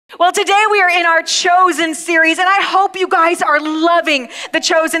Well, today we are in our Chosen series, and I hope you guys are loving the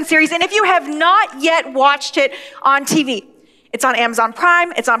Chosen series. And if you have not yet watched it on TV, it's on Amazon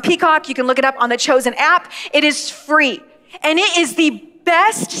Prime, it's on Peacock, you can look it up on the Chosen app. It is free, and it is the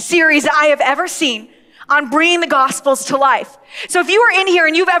best series I have ever seen on bringing the Gospels to life. So if you are in here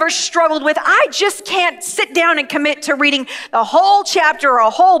and you've ever struggled with, I just can't sit down and commit to reading the whole chapter or a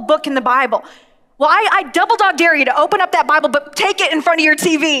whole book in the Bible, well, I double dog dare you to open up that Bible, but take it in front of your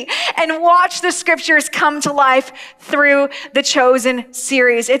TV and watch the scriptures come to life through the Chosen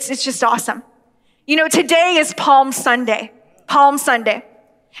series. It's just awesome. You know, today is Palm Sunday. Palm Sunday.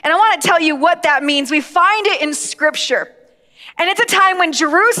 And I want to tell you what that means. We find it in scripture. And it's a time when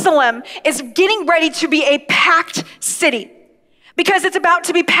Jerusalem is getting ready to be a packed city because it's about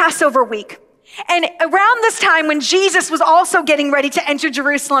to be Passover week. And around this time when Jesus was also getting ready to enter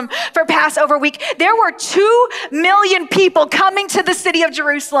Jerusalem for Passover week, there were 2 million people coming to the city of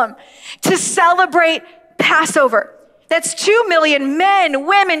Jerusalem to celebrate Passover. That's 2 million men,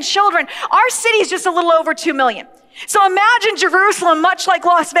 women, children. Our city is just a little over 2 million. So imagine Jerusalem, much like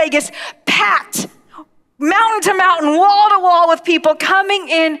Las Vegas, packed, mountain to mountain, wall to wall with people coming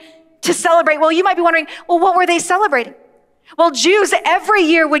in to celebrate. Well, you might be wondering, well, what were they celebrating? Well, Jews every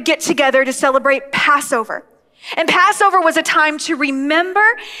year would get together to celebrate Passover. And Passover was a time to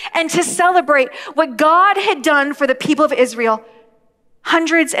remember and to celebrate what God had done for the people of Israel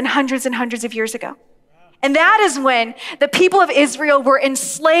hundreds and hundreds and hundreds of years ago. And that is when the people of Israel were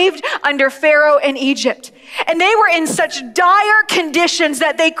enslaved under Pharaoh in Egypt. And they were in such dire conditions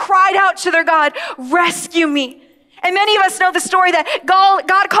that they cried out to their God, "Rescue me." And many of us know the story that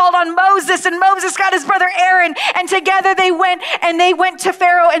God called on Moses, and Moses got his brother Aaron, and together they went to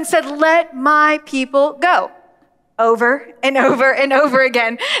Pharaoh and said, "Let my people go." Over and over and over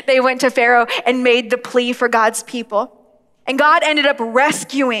again, they went to Pharaoh and made the plea for God's people. And God ended up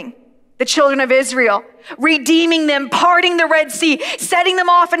rescuing the children of Israel, redeeming them, parting the Red Sea, setting them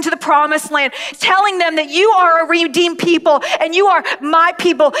off into the promised land, telling them that you are a redeemed people, and you are my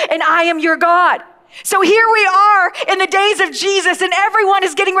people, and I am your God. So here we are in the days of Jesus, and everyone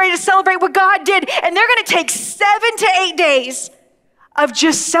is getting ready to celebrate what God did. And they're going to take 7 to 8 days of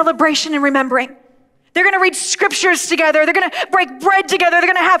just celebration and remembering. They're going to read scriptures together. They're going to break bread together.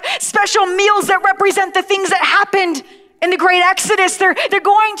 They're going to have special meals that represent the things that happened in the great Exodus. They're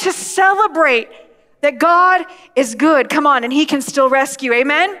going to celebrate that God is good. Come on, and he can still rescue.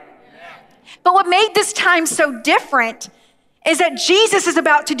 Amen? But what made this time so different is that Jesus is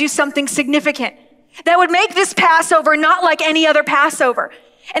about to do something significant that would make this Passover not like any other Passover.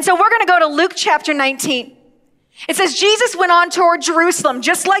 And so we're going to go to Luke chapter 19. It says, Jesus went on toward Jerusalem,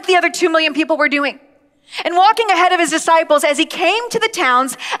 just like the other 2 million people were doing. And walking ahead of his disciples, as he came to the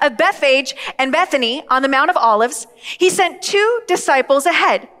towns of Bethphage and Bethany on the Mount of Olives, he sent 2 disciples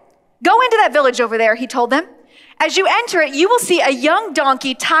ahead. "Go into that village over there," he told them. "As you enter it, you will see a young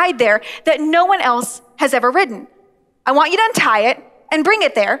donkey tied there that no one else has ever ridden. I want you to untie it and bring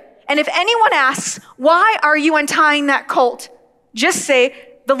it there. And if anyone asks, 'Why are you untying that colt?' just say,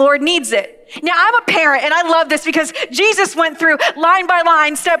 'The Lord needs it.'" Now, I'm a parent, and I love this because Jesus went through line by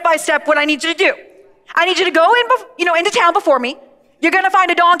line, step by step, what I need you to do. I need you to go into town before me. You're going to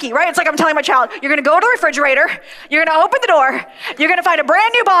find a donkey, right? It's like I'm telling my child, you're going to go to the refrigerator. You're going to open the door. You're going to find a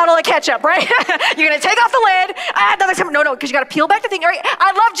brand new bottle of ketchup, right? You're going to take off the lid. No, because you got to peel back the thing, right?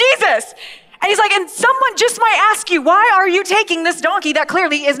 I love Jesus. And he's like, and someone just might ask you, "Why are you taking this donkey that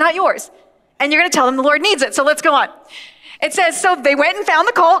clearly is not yours?" And you're going to tell them the Lord needs it. So let's go on. It says, so they went and found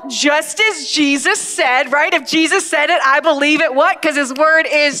the colt just as Jesus said, right? If Jesus said it, I believe it. What? Because his word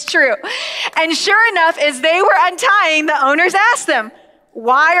is true. And sure enough, as they were untying, the owners asked them,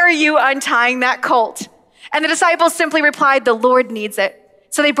 "Why are you untying that colt?" And the disciples simply replied, "The Lord needs it."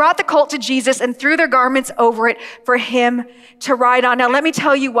 So they brought the colt to Jesus and threw their garments over it for him to ride on. Now, let me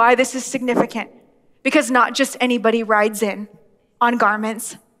tell you why this is significant. Because not just anybody rides in on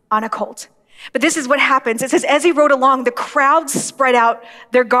garments on a colt. But this is what happens. It says, as he rode along, the crowd spread out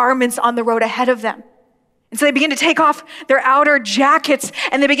their garments on the road ahead of them. And so they began to take off their outer jackets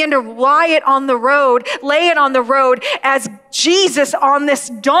and they began to lay it on the road as Jesus on this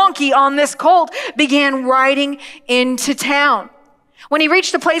donkey, on this colt, began riding into town. When he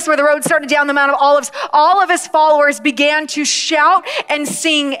reached the place where the road started down the Mount of Olives, all of his followers began to shout and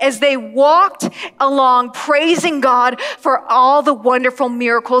sing as they walked along, praising God for all the wonderful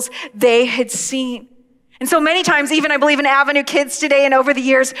miracles they had seen. And so many times, even I believe in Avenue Kids today and over the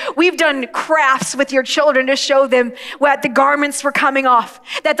years, we've done crafts with your children to show them that the garments were coming off,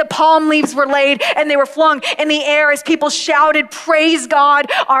 that the palm leaves were laid and they were flung in the air as people shouted, "Praise God,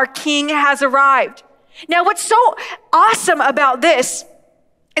 our King has arrived." Now, what's so awesome about this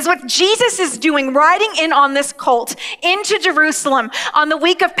is what Jesus is doing, riding in on this colt into Jerusalem on the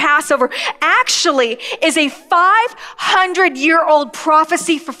week of Passover, actually is a 500-year-old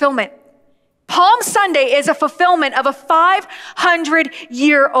prophecy fulfillment. Palm Sunday is a fulfillment of a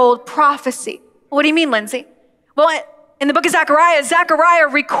 500-year-old prophecy. What do you mean, Lindsay? Well, in the book of Zechariah, Zechariah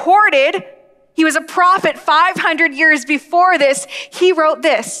recorded, he was a prophet 500 years before this. He wrote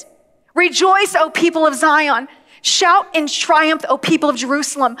this: "Rejoice, O people of Zion. Shout in triumph, O people of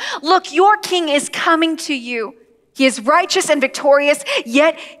Jerusalem. Look, your king is coming to you. He is righteous and victorious,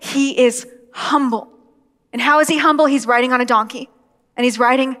 yet he is humble." And how is he humble? He's riding on a donkey, and he's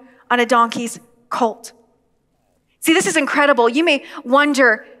riding on a donkey's colt. See, this is incredible. You may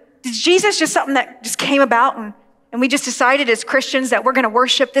wonder, is Jesus just something that just came about and we just decided as Christians that we're going to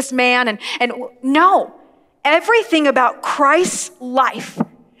worship this man? And no, everything about Christ's life,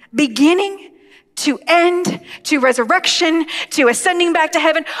 beginning to end, to resurrection, to ascending back to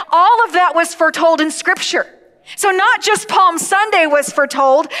heaven, all of that was foretold in Scripture. So not just Palm Sunday was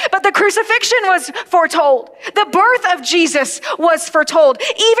foretold, but the crucifixion was foretold. The birth of Jesus was foretold.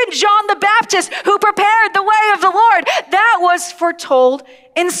 Even John the Baptist, who prepared the way of the Lord, that was foretold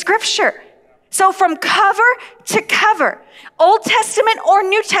in Scripture. So from cover to cover, Old Testament or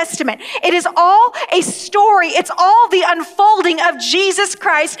New Testament, it is all a story. It's all the unfolding of Jesus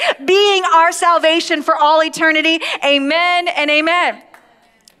Christ being our salvation for all eternity. Amen and amen.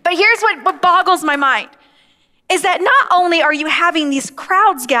 But here's what boggles my mind, is that not only are you having these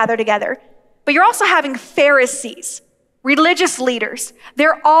crowds gather together, but you're also having Pharisees, religious leaders.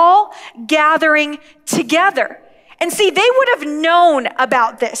 They're all gathering together. And see, they would have known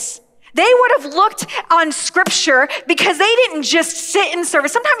about this. They would have looked on Scripture, because they didn't just sit in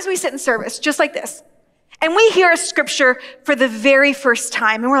service. Sometimes we sit in service just like this, and we hear a Scripture for the very first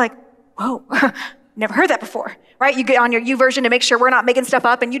time, and we're like, whoa, never heard that before, right? You get on your YouVersion to make sure we're not making stuff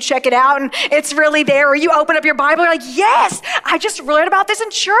up, and you check it out, and it's really there. Or you open up your Bible, you're like, yes, I just read about this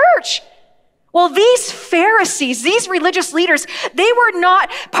in church. Well, these Pharisees, these religious leaders, they were not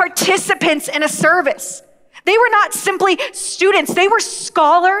participants in a service. They were not simply students. They were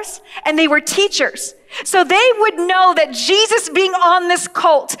scholars and they were teachers. So they would know that Jesus being on this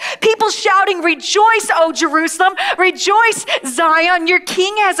colt, people shouting, "Rejoice, O Jerusalem, rejoice, Zion, your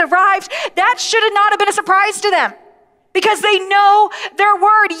king has arrived," that should not have been a surprise to them, because they know their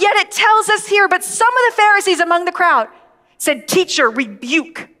word. Yet it tells us here, but some of the Pharisees among the crowd said, "Teacher,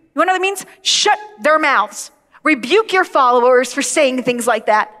 rebuke." You know what that means? Shut their mouths. Rebuke your followers for saying things like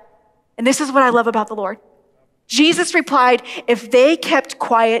that. And this is what I love about the Lord. Jesus replied, "If they kept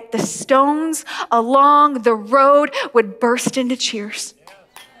quiet, the stones along the road would burst into cheers.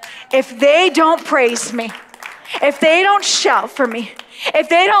 If they don't praise me, if they don't shout for me, if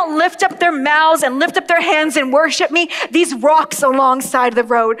they don't lift up their mouths and lift up their hands and worship me, these rocks alongside the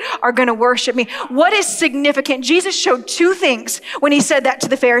road are going to worship me." What is significant? Jesus showed two things when he said that to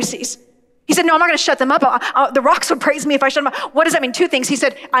the Pharisees. He said, "No, I'm not going to shut them up. The rocks would praise me if I shut them up." What does that mean? Two things. He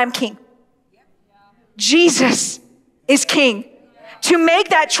said, "I am king." Jesus is king. To make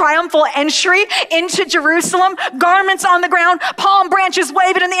that triumphal entry into Jerusalem, garments on the ground, palm branches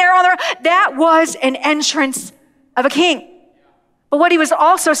waving in the air on the road, that was an entrance of a king. But what he was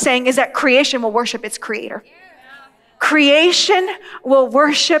also saying is that creation will worship its creator. Creation will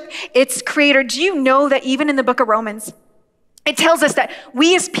worship its creator. Do you know that even in the book of Romans, it tells us that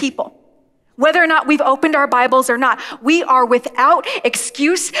we as people, whether or not we've opened our Bibles or not, we are without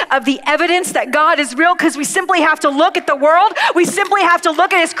excuse of the evidence that God is real, because we simply have to look at the world. We simply have to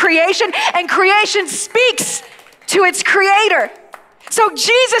look at his creation, and creation speaks to its creator. So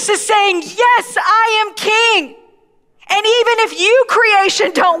Jesus is saying, yes, I am king. And even if you,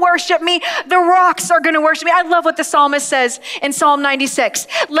 creation, don't worship me, the rocks are going to worship me. I love what the psalmist says in Psalm 96.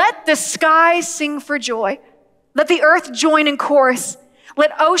 "Let the skies sing for joy. Let the earth join in chorus.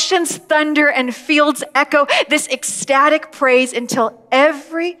 Let oceans thunder and fields echo this ecstatic praise until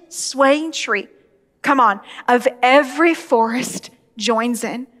every swaying tree, of every forest joins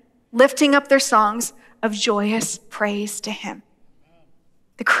in, lifting up their songs of joyous praise to him."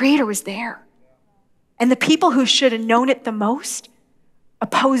 The Creator was there. And the people who should have known it the most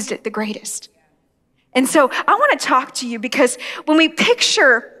opposed it the greatest. And so I want to talk to you, because when we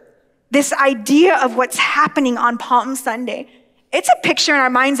picture this idea of what's happening on Palm Sunday, it's a picture in our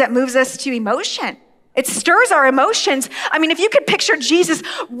minds that moves us to emotion. It stirs our emotions. I mean, if you could picture Jesus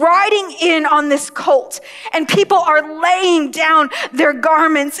riding in on this colt, and people are laying down their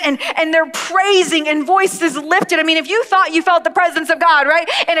garments and they're praising and voices lifted. I mean, if you thought you felt the presence of God, right,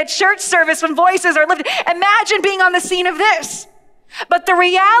 in a church service when voices are lifted, imagine being on the scene of this. But the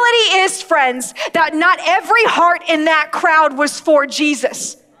reality is, friends, that not every heart in that crowd was for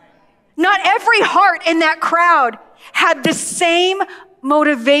Jesus. Not every heart in that crowd had the same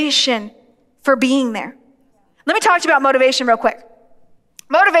motivation for being there. Let me talk to you about motivation real quick.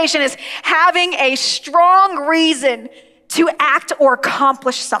 Motivation is having a strong reason to act or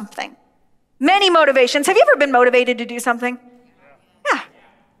accomplish something. Many motivations. Have you ever been motivated to do something? Yeah.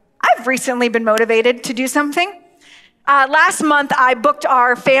 I've recently been motivated to do something. Last month, I booked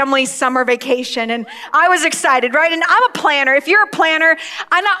our family's summer vacation, and I was excited, right? And I'm a planner. If you're a planner,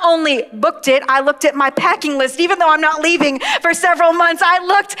 I not only booked it, I looked at my packing list. Even though I'm not leaving for several months, I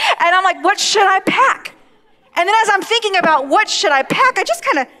looked, and I'm like, what should I pack? And then as I'm thinking about what should I pack, I just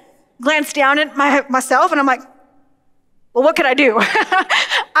kind of glanced down at myself, and I'm like, well, what could I do?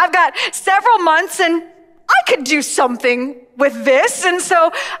 I've got several months, and I could do something with this. And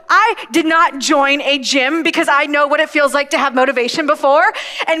so I did not join a gym because I know what it feels like to have motivation before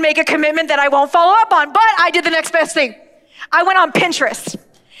and make a commitment that I won't follow up on. But I did the next best thing. I went on Pinterest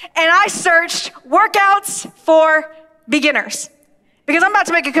and I searched workouts for beginners because I'm about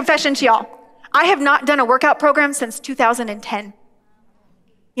to make a confession to y'all. I have not done a workout program since 2010.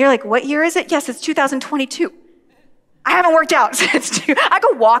 You're like, what year is it? Yes, it's 2022. I haven't worked out since. I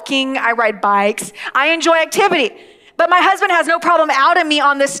go walking, I ride bikes, I enjoy activity. But my husband has no problem outing me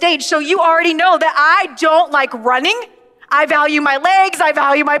on this stage, so you already know that I don't like running. I value my legs, I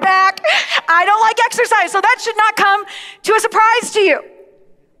value my back. I don't like exercise, so that should not come to a surprise to you.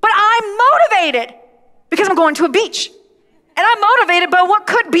 But I'm motivated because I'm going to a beach. And I'm motivated by what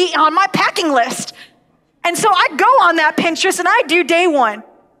could be on my packing list. And so I go on that Pinterest and I do day one.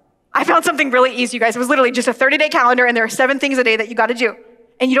 I found something really easy, you guys. It was literally just a 30-day calendar, and there are 7 things a day that you got to do.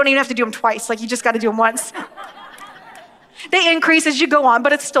 And you don't even have to do them twice. Like, you just got to do them once. They increase as you go on,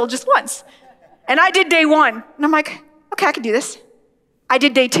 but it's still just once. And I did day 1, and I'm like, okay, I could do this. I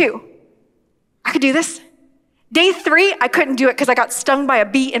did day 2. I could do this. Day 3, I couldn't do it because I got stung by a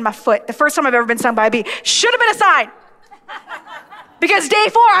bee in my foot. The first time I've ever been stung by a bee. Should have been a sign. Because day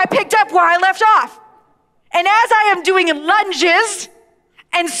 4, I picked up where I left off. And as I am doing lunges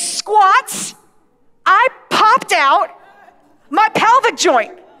and squats, I popped out my pelvic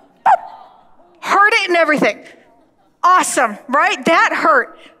joint. Hurt it and everything. Awesome, right? That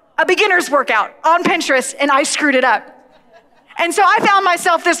hurt. A beginner's workout on Pinterest, and I screwed it up. And so I found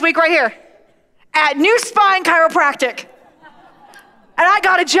myself this week right here at New Spine Chiropractic. And I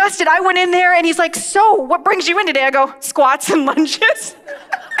got adjusted. I went in there and he's like, so what brings you in today? I go, squats and lunges.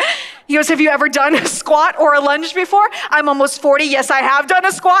 He goes, have you ever done a squat or a lunge before? I'm almost 40. Yes, I have done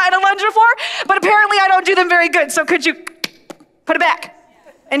a squat and a lunge before, but apparently I don't do them very good. So could you put it back?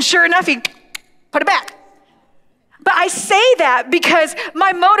 And sure enough, he put it back. But I say that because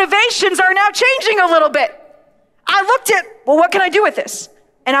my motivations are now changing a little bit. I looked at, well, what can I do with this?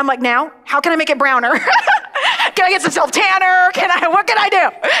 And I'm like, now, how can I make it browner? Can I get some self-tanner? What can I do?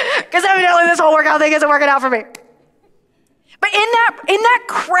 Because evidently this whole workout thing isn't working out for me. But in that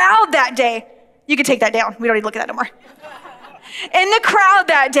crowd that day, you can take that down. We don't need to look at that no more. In the crowd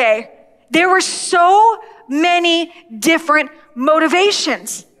that day, there were so many different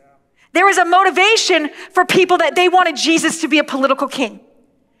motivations. There was a motivation for people that they wanted Jesus to be a political king.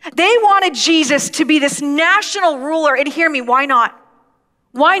 They wanted Jesus to be this national ruler. And hear me, why not?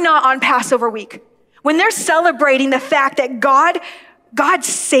 Why not on Passover week? When they're celebrating the fact that God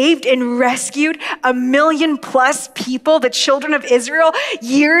saved and rescued 1 million+ people, the children of Israel,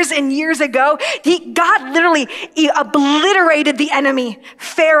 years and years ago. God literally obliterated the enemy,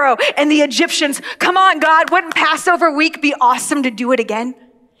 Pharaoh and the Egyptians. Come on, God, wouldn't Passover week be awesome to do it again?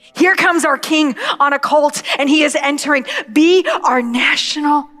 Here comes our king on a colt, and he is entering. Be our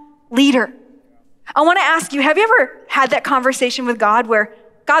national leader. I want to ask you, have you ever had that conversation with God where,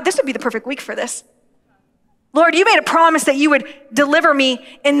 God, this would be the perfect week for this? Lord, you made a promise that you would deliver me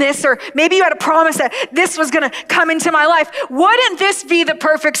in this, or maybe you had a promise that this was going to come into my life. Wouldn't this be the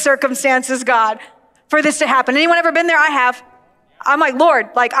perfect circumstances, God, for this to happen? Anyone ever been there? I have. I'm like, Lord,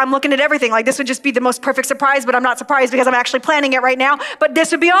 I'm looking at everything. This would just be the most perfect surprise, but I'm not surprised because I'm actually planning it right now. But this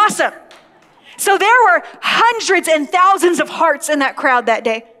would be awesome. So there were hundreds and thousands of hearts in that crowd that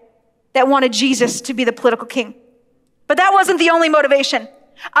day that wanted Jesus to be the political king. But that wasn't the only motivation.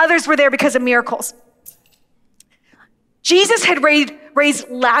 Others were there because of miracles. Jesus had raised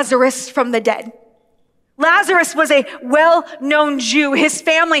Lazarus from the dead. Lazarus was a well-known Jew. His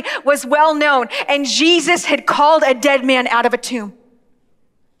family was well-known, and Jesus had called a dead man out of a tomb.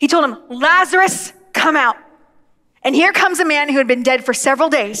 He told him, Lazarus, come out. And here comes a man who had been dead for several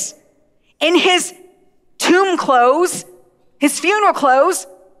days in his tomb clothes, his funeral clothes,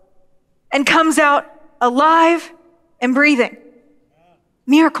 and comes out alive and breathing.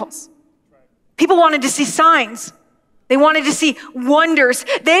 Miracles. People wanted to see signs. They wanted to see wonders.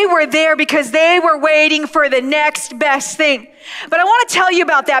 They were there because they were waiting for the next best thing. But I want to tell you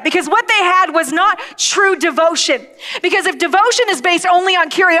about that because what they had was not true devotion. Because if devotion is based only on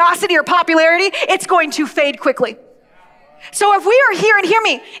curiosity or popularity, it's going to fade quickly. So if we are here, and hear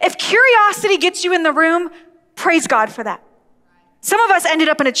me, if curiosity gets you in the room, praise God for that. Some of us ended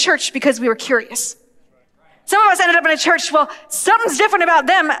up in a church because we were curious. Some of us ended up in a church, well, something's different about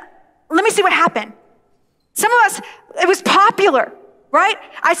them. Let me see what happened. Some of us, it was popular, right?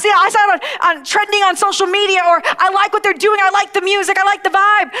 I saw it on trending on social media, or I like what they're doing. I like the music. I like the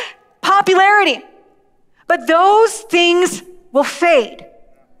vibe. Popularity. But those things will fade.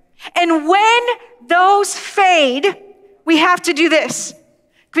 And when those fade, we have to do this.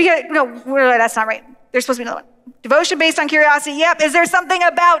 No, that's not right. There's supposed to be another one. Devotion based on curiosity. Yep. Is there something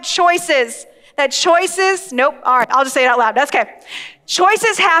about choices? That choices, nope. All right, I'll just say it out loud. That's okay.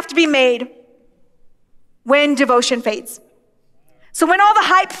 Choices have to be made when devotion fades. So when all the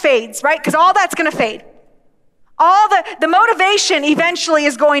hype fades, right? Because all that's going to fade. All the motivation eventually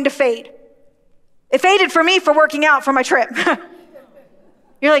is going to fade. It faded for me for working out for my trip.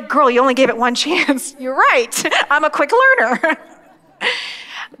 You're like, girl, you only gave it one chance. You're right. I'm a quick learner.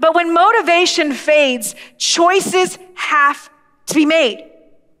 But when motivation fades, choices have to be made.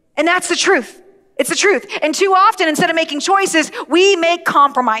 And that's the truth. It's the truth. And too often, instead of making choices, we make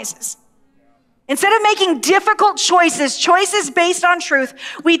compromises. Instead of making difficult choices based on truth,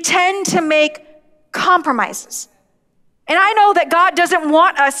 we tend to make compromises. And I know that God doesn't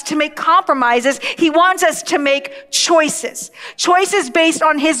want us to make compromises. He wants us to make choices. Choices based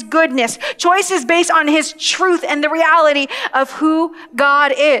on his goodness. Choices based on his truth and the reality of who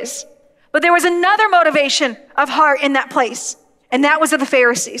God is. But there was another motivation of heart in that place. And that was of the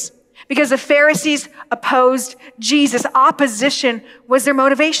Pharisees. Because the Pharisees opposed Jesus. Opposition was their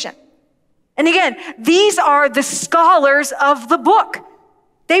motivation. And again, these are the scholars of the book.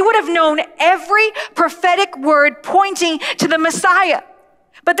 They would have known every prophetic word pointing to the Messiah.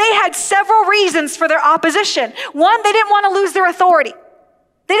 But they had several reasons for their opposition. One, they didn't want to lose their authority.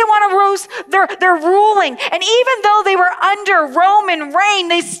 They didn't want to lose their ruling. And even though they were under Roman reign,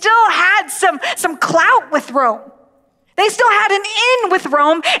 they still had some clout with Rome. They still had an in with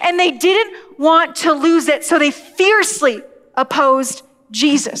Rome, and they didn't want to lose it. So they fiercely opposed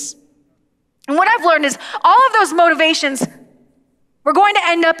Jesus. And what I've learned is all of those motivations were going to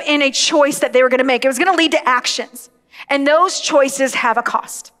end up in a choice that they were going to make. It was going to lead to actions. And those choices have a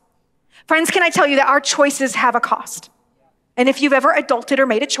cost. Friends, can I tell you that our choices have a cost? And if you've ever adulted or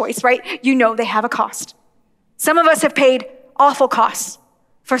made a choice, right, you know they have a cost. Some of us have paid awful costs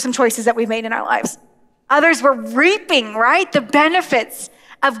for some choices that we've made in our lives. Others were reaping, right, the benefits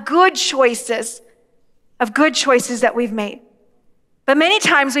of good choices that we've made. But many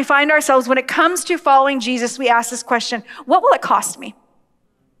times we find ourselves, when it comes to following Jesus, we ask this question, what will it cost me?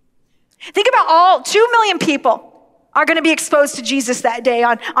 Think about all 2 million people are going to be exposed to Jesus that day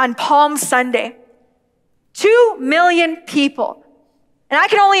on Palm Sunday. 2 million people. And I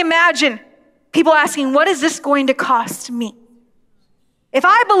can only imagine people asking, what is this going to cost me? If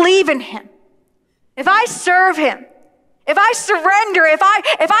I believe in him, if I serve him, if I surrender, if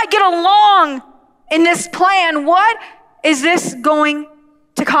I get along in this plan, what is this going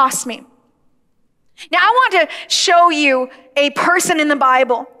to cost me? Now, I want to show you a person in the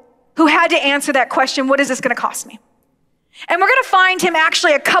Bible who had to answer that question, what is this going to cost me? And we're going to find him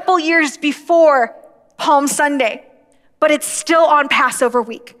actually a couple years before Palm Sunday, but it's still on Passover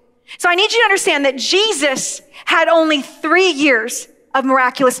week. So I need you to understand that Jesus had only 3 years of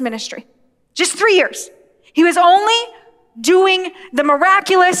miraculous ministry. Just 3 years. He was only doing the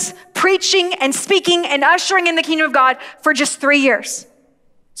miraculous, preaching and speaking and ushering in the kingdom of God for just 3 years.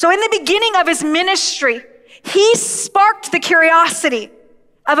 So in the beginning of his ministry, he sparked the curiosity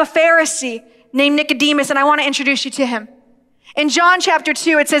of a Pharisee named Nicodemus, and I want to introduce you to him. In John chapter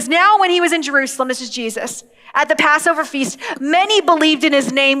 2, it says, now when he was in Jerusalem, this is Jesus, at the Passover feast, many believed in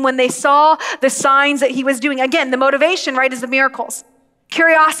his name when they saw the signs that he was doing. Again, the motivation, right, is the miracles.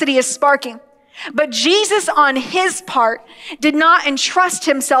 Curiosity is sparking. But Jesus, on his part, did not entrust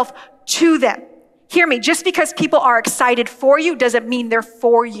himself to them. Hear me, just because people are excited for you doesn't mean they're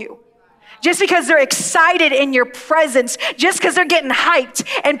for you. Just because they're excited in your presence, just because they're getting hyped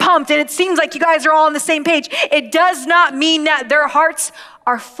and pumped, and it seems like you guys are all on the same page, it does not mean that their hearts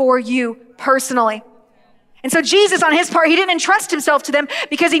are for you personally. And so Jesus, on his part, he didn't entrust himself to them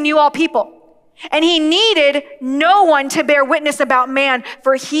because he knew all people. And he needed no one to bear witness about man,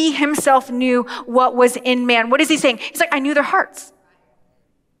 for he himself knew what was in man. What is he saying? He's like, I knew their hearts.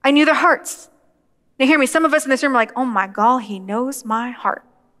 I knew their hearts. Now hear me, some of us in this room are like, oh my God, he knows my heart.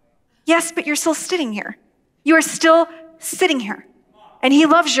 Yes, but you're still sitting here. You are still sitting here, and he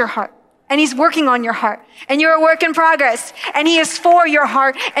loves your heart, and he's working on your heart, and you're a work in progress, and he is for your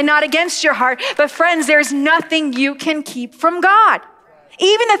heart and not against your heart. But friends, there's nothing you can keep from God.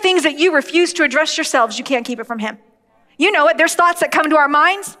 Even the things that you refuse to address yourselves, you can't keep it from him. You know it. There's thoughts that come to our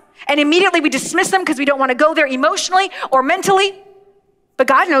minds, and immediately we dismiss them because we don't want to go there emotionally or mentally. But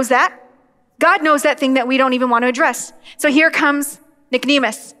God knows that. God knows that thing that we don't even want to address. So here comes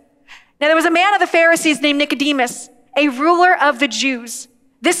Nicodemus. Now there was a man of the Pharisees named Nicodemus, a ruler of the Jews.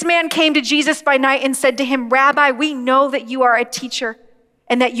 This man came to Jesus by night and said to him, Rabbi, we know that you are a teacher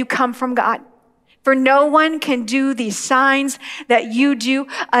and that you come from God. For no one can do these signs that you do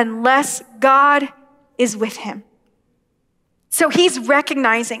unless God is with him. So he's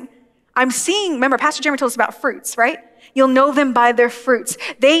recognizing, I'm seeing, remember, Pastor Jeremy told us about fruits, right? You'll know them by their fruits.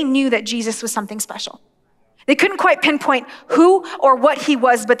 They knew that Jesus was something special. They couldn't quite pinpoint who or what he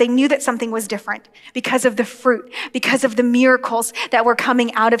was, but they knew that something was different because of the fruit, because of the miracles that were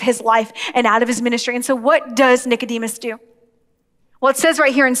coming out of his life and out of his ministry. And so what does Nicodemus do? Well, it says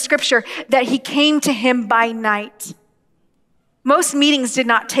right here in scripture that he came to him by night. Most meetings did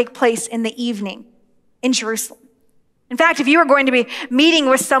not take place in the evening in Jerusalem. In fact, if you were going to be meeting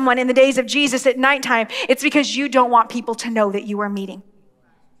with someone in the days of Jesus at nighttime, it's because you don't want people to know that you are meeting.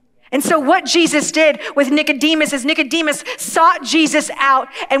 And so what Jesus did with Nicodemus is Nicodemus sought Jesus out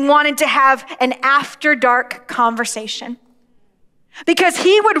and wanted to have an after dark conversation. Because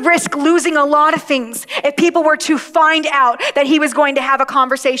he would risk losing a lot of things if people were to find out that he was going to have a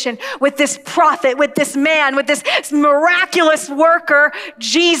conversation with this prophet, with this man, with this miraculous worker,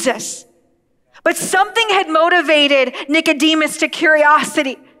 Jesus. But something had motivated Nicodemus to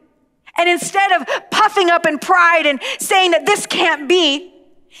curiosity. And instead of puffing up in pride and saying that this can't be,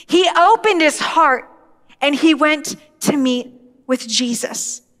 he opened his heart and he went to meet with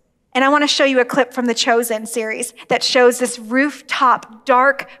Jesus. And I want to show you a clip from the Chosen series that shows this rooftop,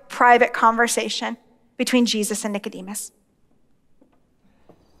 dark, private conversation between Jesus and Nicodemus.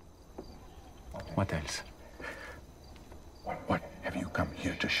 What else? What have you come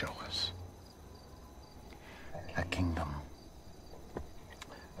here to show us? A kingdom.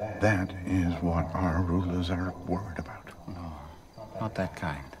 That is what our rulers are worried about. No, not that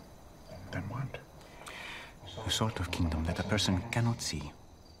kind. Then what? The sort of kingdom that a person cannot see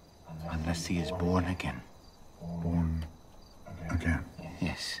unless he is born again. Born again?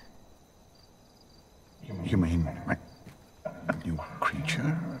 Yes. You mean like a new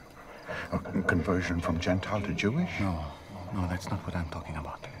creature? A conversion from Gentile to Jewish? No, that's not what I'm talking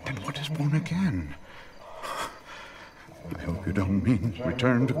about. Then what is born again? I hope you don't mean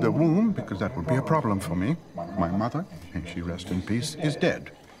return to the womb, because that would be a problem for me. My mother, may she rest in peace, is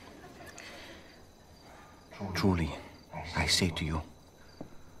dead. Truly, I say to you,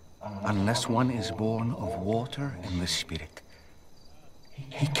 unless one is born of water and the Spirit,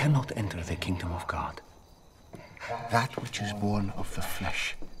 he cannot enter the kingdom of God. That which is born of the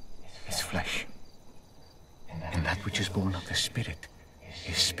flesh is flesh, and that which is born of the Spirit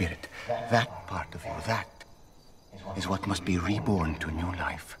is spirit. That part of you, that is what must be reborn to new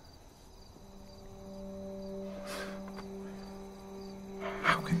life.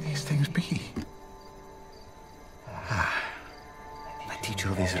 How can these things be? A teacher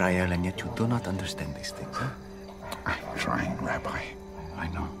of Israel, and yet you do not understand these things, huh? I'm trying, Rabbi. I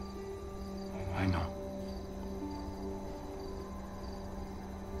know.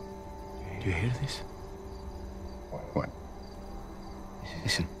 Do you hear this? What?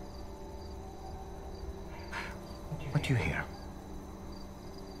 Listen. What do you hear?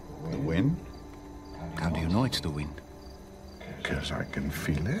 The wind? How do you know it's the wind? Because I can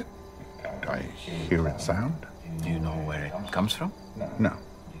feel it. I hear it sound. Do you know where it comes from? No.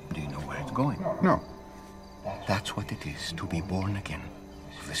 Do you know where it's going? No. That's what it is to be born again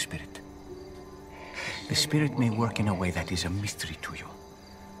of the Spirit. The Spirit may work in a way that is a mystery to you.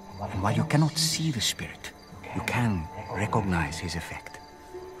 And while you cannot see the Spirit, you can recognize his effect.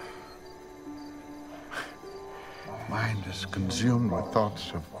 Mind is consumed with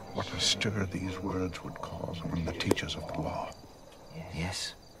thoughts of what a stir these words would cause among the teachers of the law.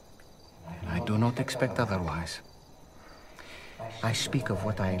 Yes. I do not expect otherwise. I speak of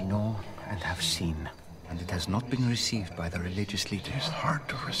what I know and have seen, and it has not been received by the religious leaders. It's hard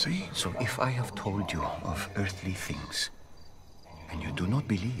to receive. So if I have told you of earthly things, and you do not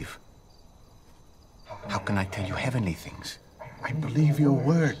believe, how can I tell you heavenly things? I believe your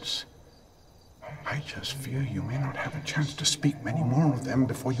words. I just fear you may not have a chance to speak many more of them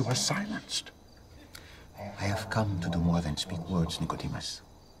before you are silenced. I have come to do more than speak words, Nicodemus.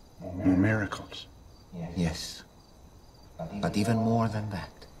 More miracles. Yes. But even more than that,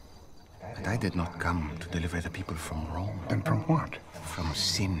 But I did not come to deliver the people from Rome. Then from what? From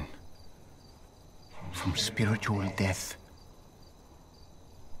sin. From spiritual death.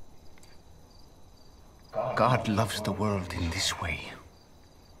 God loves the world in this way.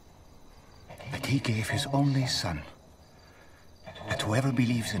 That he gave his only Son, that whoever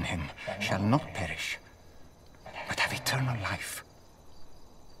believes in him shall not perish, but have eternal life.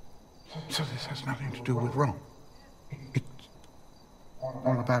 So this has nothing to do with Rome. It's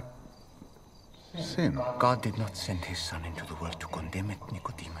all about sin. God did not send his Son into the world to condemn it,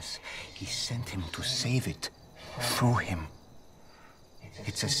 Nicodemus. He sent him to save it through him.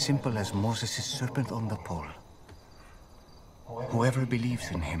 It's as simple as Moses' serpent on the pole. Whoever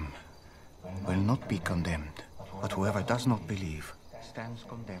believes in him will not be condemned, but whoever does not believe stands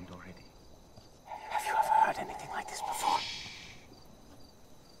condemned already. Have you ever heard anything like this before?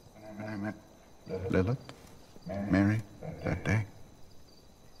 When I met Lilith, Mary, that day,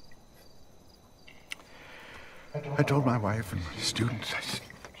 I told my wife and my students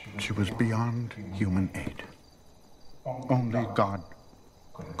she was beyond human aid. Only God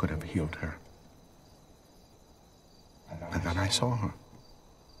could have healed her. And then I saw her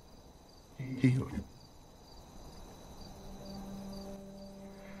healed.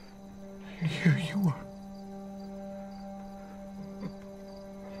 And here you are.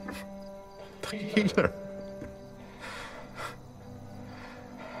 The healer.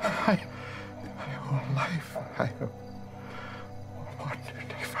 My whole life I have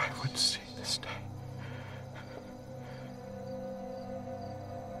wondered if I would see this day.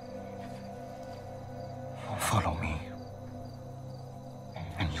 Follow me,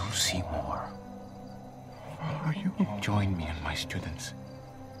 and you'll see more. Follow you? Join me and my students.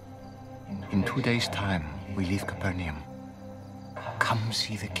 In 2 days' time, we leave Capernaum. Come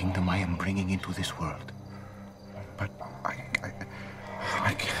see the kingdom I am bringing into this world. But I can't.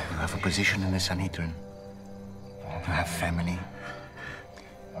 You have a position in the Sanhedrin. You have family.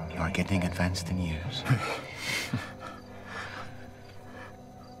 You are getting advanced in years.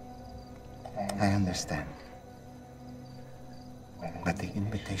 I understand. But the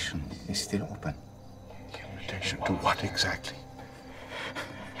invitation is still open. The invitation to what exactly?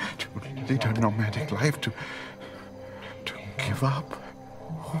 To lead a nomadic life, to give up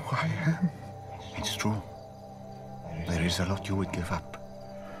who I am? It's true. There is a lot you would give up.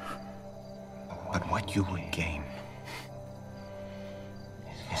 But what you would gain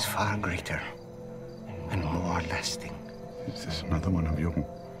is far greater and more lasting. Is this another one of your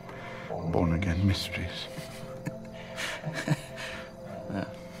born-again mysteries?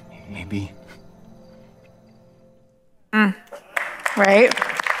 Maybe. Right?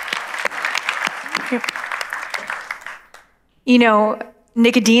 You know,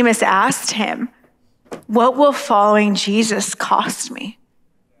 Nicodemus asked him, what will following Jesus cost me?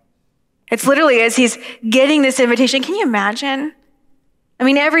 It's literally as he's getting this invitation. Can you imagine? I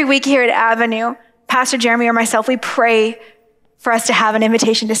mean, every week here at Avenue, Pastor Jeremy or myself, we pray for us to have an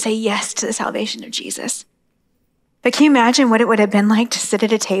invitation to say yes to the salvation of Jesus. But can you imagine what it would have been like to sit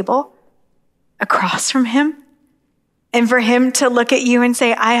at a table across from him and for him to look at you and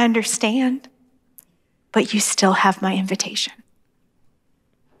say, I understand, but you still have my invitation.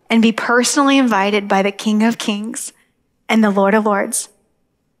 And be personally invited by the King of Kings and the Lord of Lords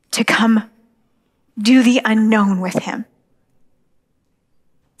to come do the unknown with him.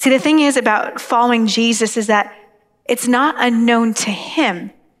 See, the thing is about following Jesus is that it's not unknown to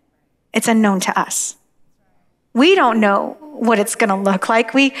him, it's unknown to us. We don't know what it's going to look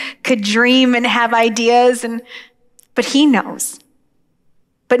like. We could dream and have ideas, but he knows.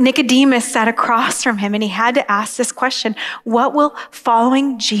 But Nicodemus sat across from him and he had to ask this question, what will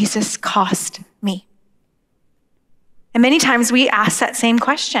following Jesus cost me? And many times we ask that same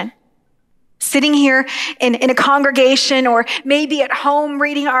question. Sitting here in a congregation or maybe at home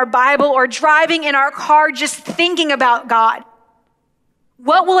reading our Bible or driving in our car just thinking about God.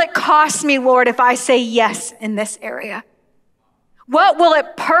 What will it cost me, Lord, if I say yes in this area? What will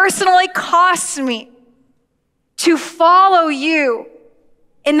it personally cost me to follow you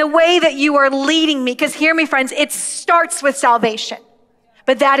in the way that you are leading me? Because hear me, friends, it starts with salvation,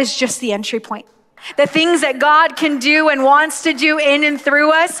 but that is just the entry point. The things that God can do and wants to do in and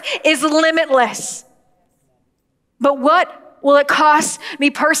through us is limitless. But what will it cost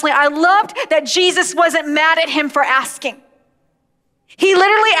me personally? I loved that Jesus wasn't mad at him for asking. He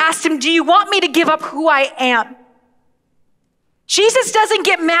literally asked him, do you want me to give up who I am? Jesus doesn't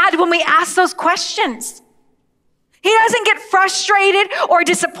get mad when we ask those questions. He doesn't get frustrated or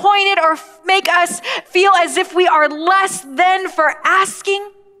disappointed or make us feel as if we are less than for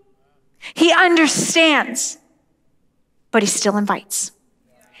asking. He understands, but he still invites.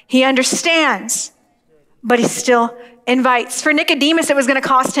 He understands, but he still invites. For Nicodemus, it was going to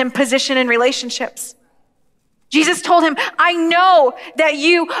cost him position in relationships. Jesus told him, I know that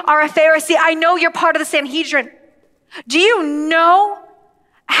you are a Pharisee. I know you're part of the Sanhedrin. Do you know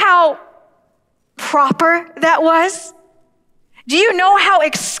how proper that was? Do you know how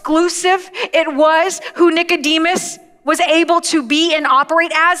exclusive it was who Nicodemus was able to be and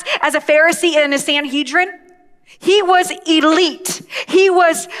operate as a Pharisee in a Sanhedrin? He was elite. He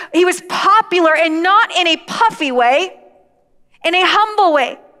was popular, and not in a puffy way, in a humble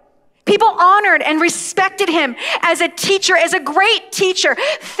way. People honored and respected him as a teacher, as a great teacher.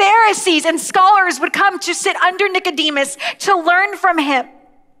 Pharisees and scholars would come to sit under Nicodemus to learn from him.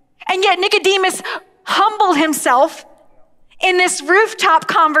 And yet Nicodemus humbled himself in this rooftop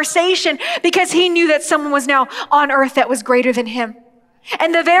conversation because he knew that someone was now on earth that was greater than him.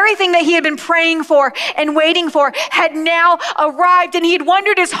 And the very thing that he had been praying for and waiting for had now arrived, and he had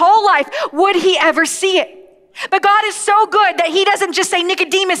wondered his whole life, would he ever see it? But God is so good that he doesn't just say,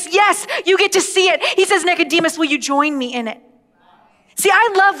 Nicodemus, yes, you get to see it. He says, Nicodemus, will you join me in it? See,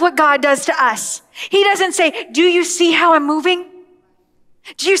 I love what God does to us. He doesn't say, do you see how I'm moving?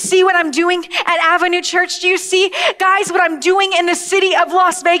 Do you see what I'm doing at Avenue Church? Do you see, guys, what I'm doing in the city of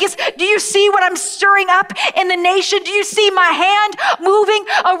Las Vegas? Do you see what I'm stirring up in the nation? Do you see my hand moving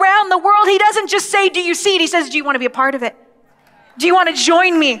around the world? He doesn't just say, do you see it? He says, do you want to be a part of it? Do you want to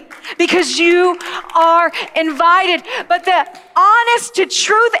join me? Because you are invited. But the honest to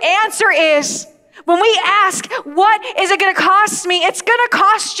truth answer is, when we ask, what is it going to cost me? It's going to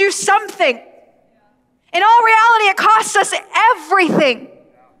cost you something. In all reality, it costs us everything.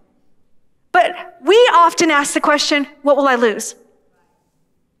 But we often ask the question, what will I lose?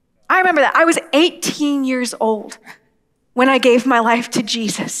 I remember that. I was 18 years old when I gave my life to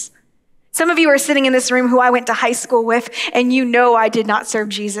Jesus. Some of you are sitting in this room who I went to high school with, and you know I did not serve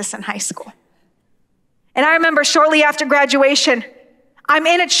Jesus in high school. And I remember shortly after graduation, I'm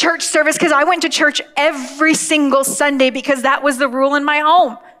in a church service because I went to church every single Sunday because that was the rule in my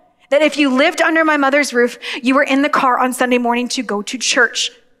home. That if you lived under my mother's roof, you were in the car on Sunday morning to go to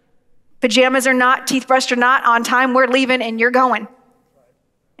church. Pajamas or not, teeth brushed or not, on time, we're leaving and you're going.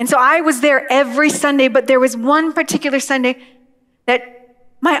 And so I was there every Sunday, but there was one particular Sunday that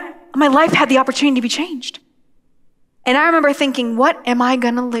my life had the opportunity to be changed. And I remember thinking, what am I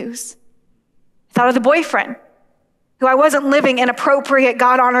gonna lose? I thought of the boyfriend who I wasn't living an appropriate,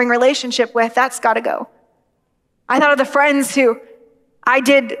 God-honoring relationship with. That's gotta go. I thought of the friends who I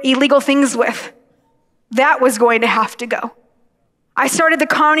did illegal things with. That was going to have to go. I started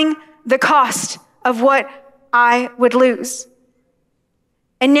counting the cost of what I would lose.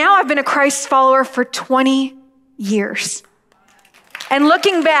 And now I've been a Christ follower for 20 years. And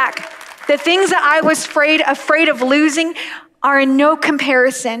looking back, the things that I was afraid of losing are in no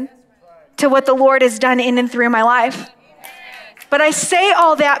comparison to what the Lord has done in and through my life. But I say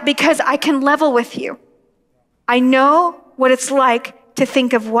all that because I can level with you. I know what it's like to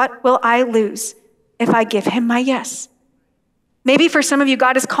think of what will I lose if I give him my yes. Maybe for some of you,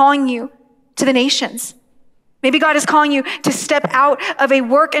 God is calling you to the nations. Maybe God is calling you to step out of a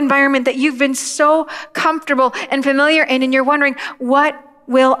work environment that you've been so comfortable and familiar in, and you're wondering, what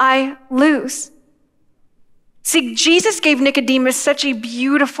will I lose? See, Jesus gave Nicodemus such a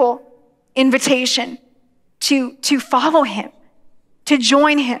beautiful invitation to follow him, to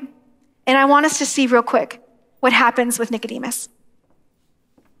join him. And I want us to see real quick what happens with Nicodemus.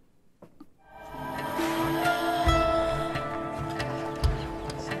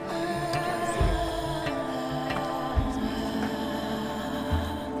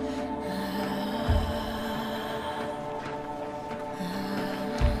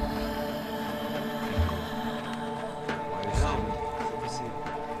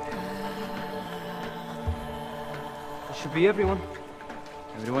 Should be everyone.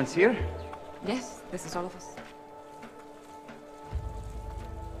 Everyone's here? Yes, this is all of us.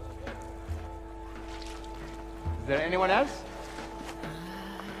 Is there anyone else?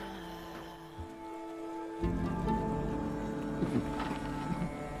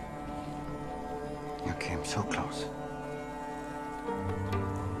 You came so close.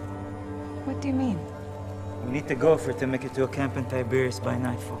 What do you mean? We need to go for it to make it to a camp in Tiberias by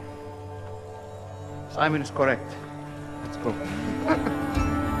nightfall. Simon is correct. Let's go.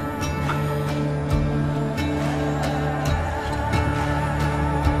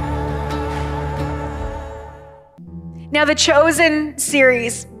 Now, the Chosen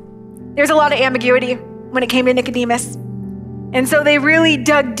series, there's a lot of ambiguity when it came to Nicodemus. And so they really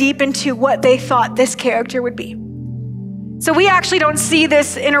dug deep into what they thought this character would be. So we actually don't see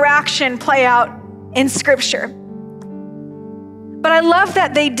this interaction play out in Scripture. But I love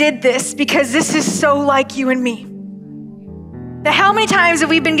that they did this because this is so like you and me. That how many times have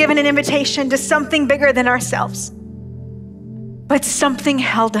we been given an invitation to something bigger than ourselves, but something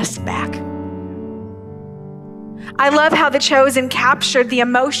held us back? I love how The Chosen captured the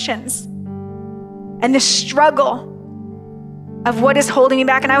emotions and the struggle of what is holding me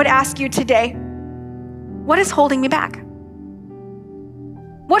back. And I would ask you today, what is holding me back?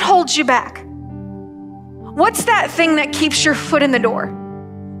 What holds you back? What's that thing that keeps your foot in the door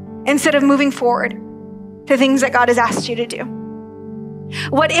instead of moving forward to things that God has asked you to do?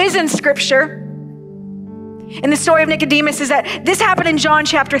 What is in Scripture, in the story of Nicodemus, is that this happened in John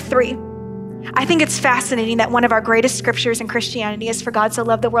chapter 3. I think it's fascinating that one of our greatest scriptures in Christianity is, for God so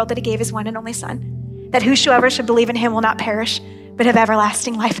loved the world that he gave his one and only son, that whosoever should believe in him will not perish, but have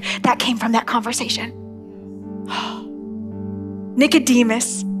everlasting life. That came from that conversation.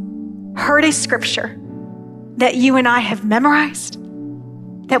 Nicodemus heard a scripture that you and I have memorized,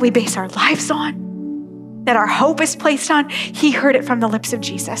 that we base our lives on, that our hope is placed on. He heard it from the lips of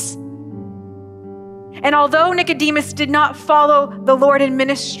Jesus. And although Nicodemus did not follow the Lord in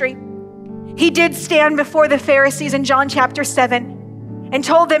ministry, he did stand before the Pharisees in John chapter 7 and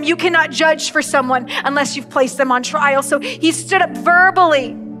told them, you cannot judge for someone unless you've placed them on trial. So he stood up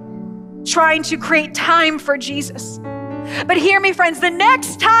verbally, trying to create time for Jesus. But hear me, friends, the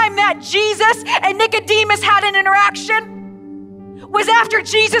next time that Jesus and Nicodemus had an interaction was after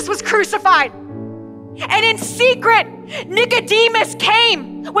Jesus was crucified. And in secret, Nicodemus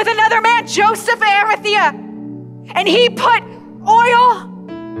came with another man, Joseph of Arimathea, and he put oil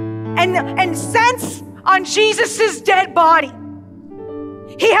and scents on Jesus's dead body.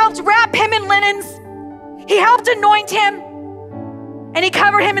 He helped wrap him in linens. He helped anoint him, and he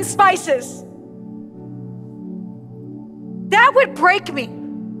covered him in spices. That would break me,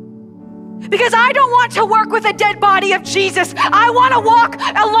 because I don't want to work with a dead body of Jesus. I want to walk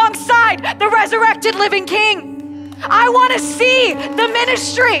alongside the resurrected living King. I want to see the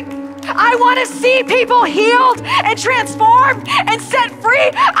ministry. I want to see people healed and transformed and set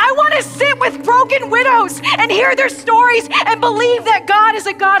free. I want to sit with broken widows and hear their stories and believe that God is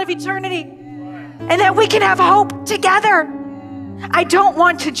a God of eternity and that we can have hope together. I don't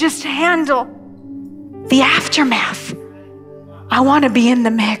want to just handle the aftermath. I want to be in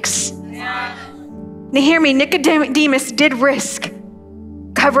the mix. Now hear me, Nicodemus did risk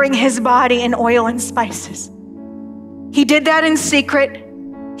covering his body in oil and spices. He did that in secret.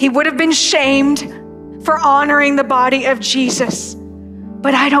 He would have been shamed for honoring the body of Jesus.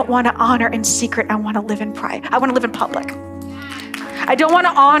 But I don't want to honor in secret. I want to live in private. I want to live in public. I don't want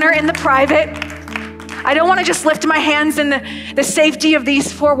to honor in the private. I don't want to just lift my hands in the safety of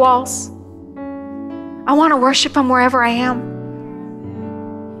these four walls. I want to worship him wherever I am.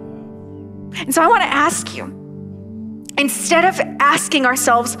 And so I want to ask you, instead of asking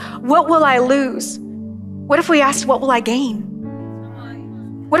ourselves, what will I lose? What if we asked, what will I gain?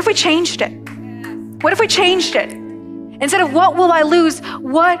 What if we changed it? What if we changed it? Instead of what will I lose,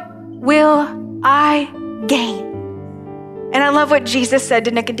 what will I gain? And I love what Jesus said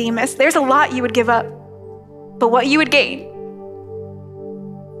to Nicodemus. There's a lot you would give up, but what you would gain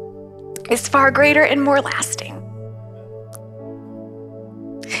is far greater and more lasting.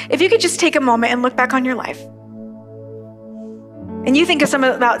 If you could just take a moment and look back on your life and you think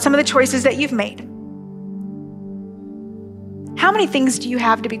about some of the choices that you've made. How many things do you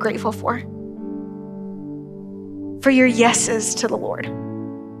have to be grateful for? For your yeses to the Lord.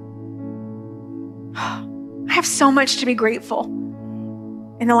 I have so much to be grateful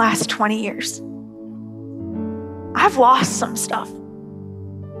in the last 20 years. I've lost some stuff.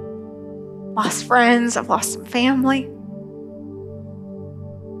 Lost friends, I've lost some family.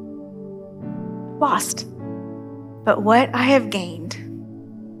 Lost. But what I have gained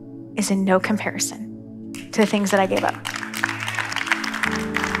is in no comparison to the things that I gave up.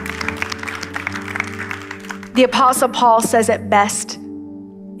 The Apostle Paul says it best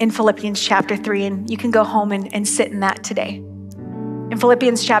in Philippians chapter 3, and you can go home and sit in that today. In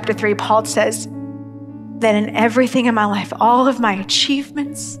Philippians chapter 3, Paul says that in everything in my life, all of my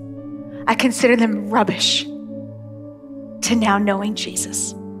achievements, I consider them rubbish to now knowing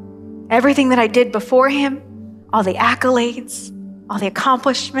Jesus. Everything that I did before him, all the accolades, all the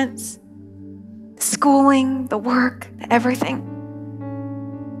accomplishments, the schooling, the work, everything,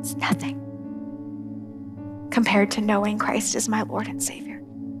 it's nothing compared to knowing Christ as my Lord and Savior.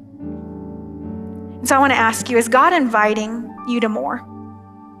 And so I want to ask you, is God inviting you to more?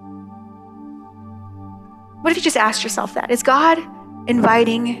 What if you just asked yourself that? Is God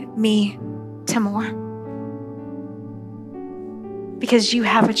inviting me to more? Because you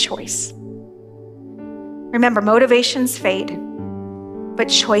have a choice. Remember, motivations fade, but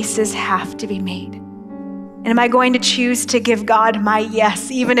choices have to be made. And am I going to choose to give God my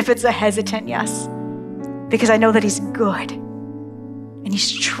yes, even if it's a hesitant yes? Because I know that he's good and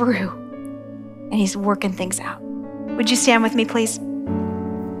he's true and he's working things out. Would you stand with me, please?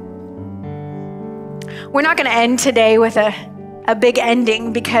 We're not going to end today with a big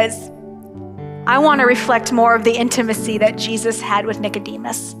ending because I want to reflect more of the intimacy that Jesus had with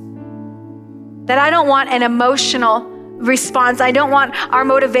Nicodemus. That I don't want an emotional response. I don't want our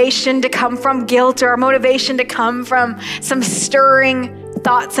motivation to come from guilt or our motivation to come from some stirring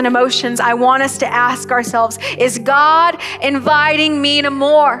thoughts and emotions. I want us to ask ourselves, is God inviting me to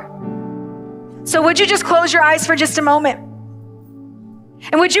more? So would you just close your eyes for just a moment?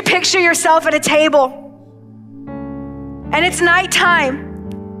 And would you picture yourself at a table? And it's nighttime.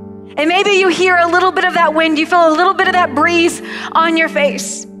 And maybe you hear a little bit of that wind. You feel a little bit of that breeze on your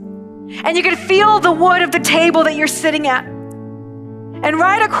face. And you can feel the wood of the table that you're sitting at. And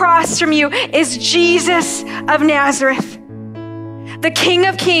right across from you is Jesus of Nazareth, the King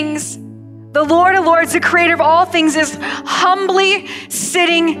of Kings, the Lord of Lords, the creator of all things, is humbly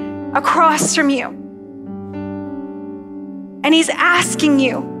sitting across from you. And he's asking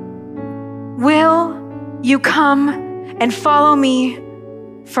you, will you come and follow me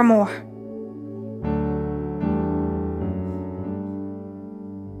for more?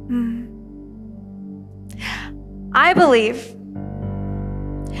 I believe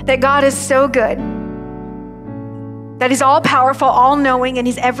that God is so good, that he's all powerful, all knowing, and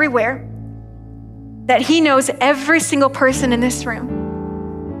he's everywhere, that he knows every single person in this room.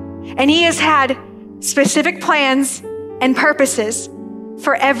 And he has had specific plans and purposes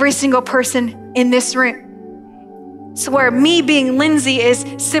for every single person in this room. So where me being Lindsey is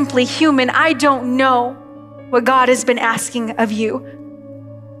simply human, I don't know what God has been asking of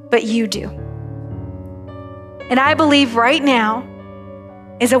you, but you do. And I believe right now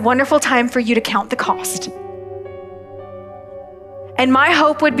is a wonderful time for you to count the cost. And my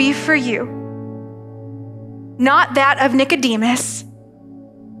hope would be for you, not that of Nicodemus,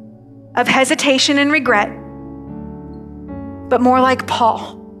 of hesitation and regret, but more like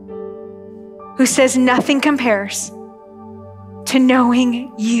Paul, who says nothing compares to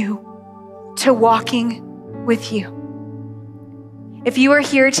knowing you, to walking with you. If you are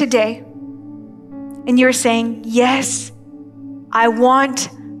here today and you're saying, yes, I want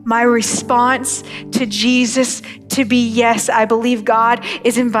my response to Jesus to be yes, I believe God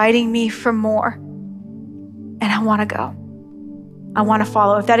is inviting me for more. And I want to go. I want to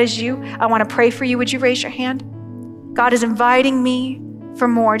follow. If that is you, I want to pray for you. Would you raise your hand? God is inviting me for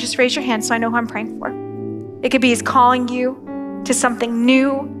more. Just raise your hand so I know who I'm praying for. It could be he's calling you to something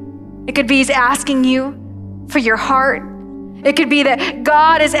new. It could be he's asking you for your heart. It could be that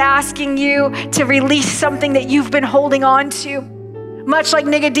God is asking you to release something that you've been holding on to. Much like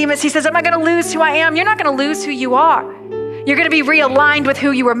Nicodemus, he says, am I going to lose who I am? You're not going to lose who you are. You're going to be realigned with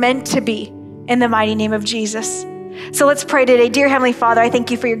who you were meant to be in the mighty name of Jesus. So let's pray today. Dear Heavenly Father, I thank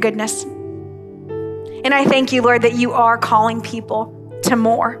you for your goodness. And I thank you, Lord, that you are calling people to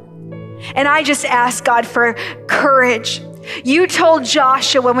more. And I just ask God for courage. You told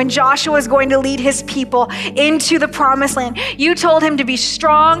Joshua, when Joshua was going to lead his people into the promised land, you told him to be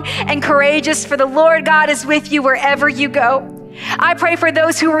strong and courageous, for the Lord God is with you wherever you go. I pray for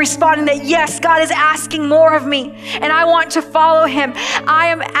those who are responding that, yes, God is asking more of me and I want to follow him. I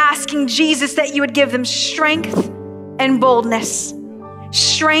am asking Jesus that you would give them strength and boldness,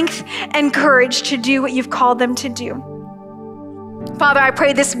 strength and courage to do what you've called them to do. Father, I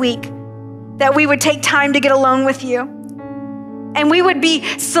pray this week that we would take time to get alone with you. And we would be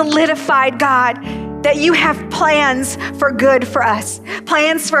solidified, God, that you have plans for good for us,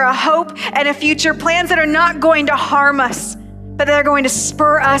 plans for a hope and a future, plans that are not going to harm us, but that are going to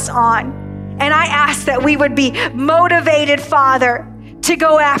spur us on. And I ask that we would be motivated, Father, to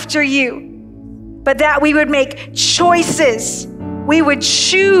go after you, but that we would make choices. We would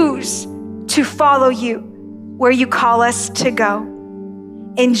choose to follow you where you call us to go.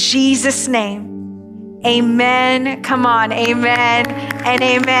 In Jesus' name. Amen. Come on. Amen and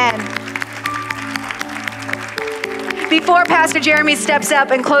amen. Before Pastor Jeremy steps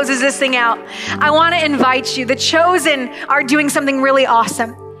up and closes this thing out, I want to invite you. The Chosen are doing something really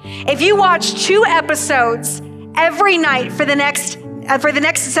awesome. If you watch 2 episodes every night for the next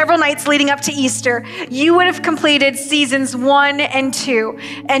several nights leading up to Easter, you would have completed seasons 1 and 2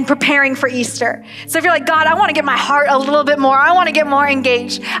 and preparing for Easter. So if you're like, God, I want to get my heart a little bit more, I want to get more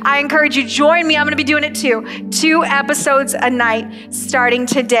engaged, I encourage you, join me. I'm going to be doing it too. 2 episodes a night starting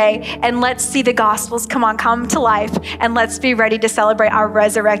today. And let's see the Gospels come to life. And let's be ready to celebrate our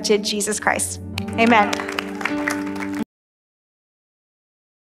resurrected Jesus Christ. Amen.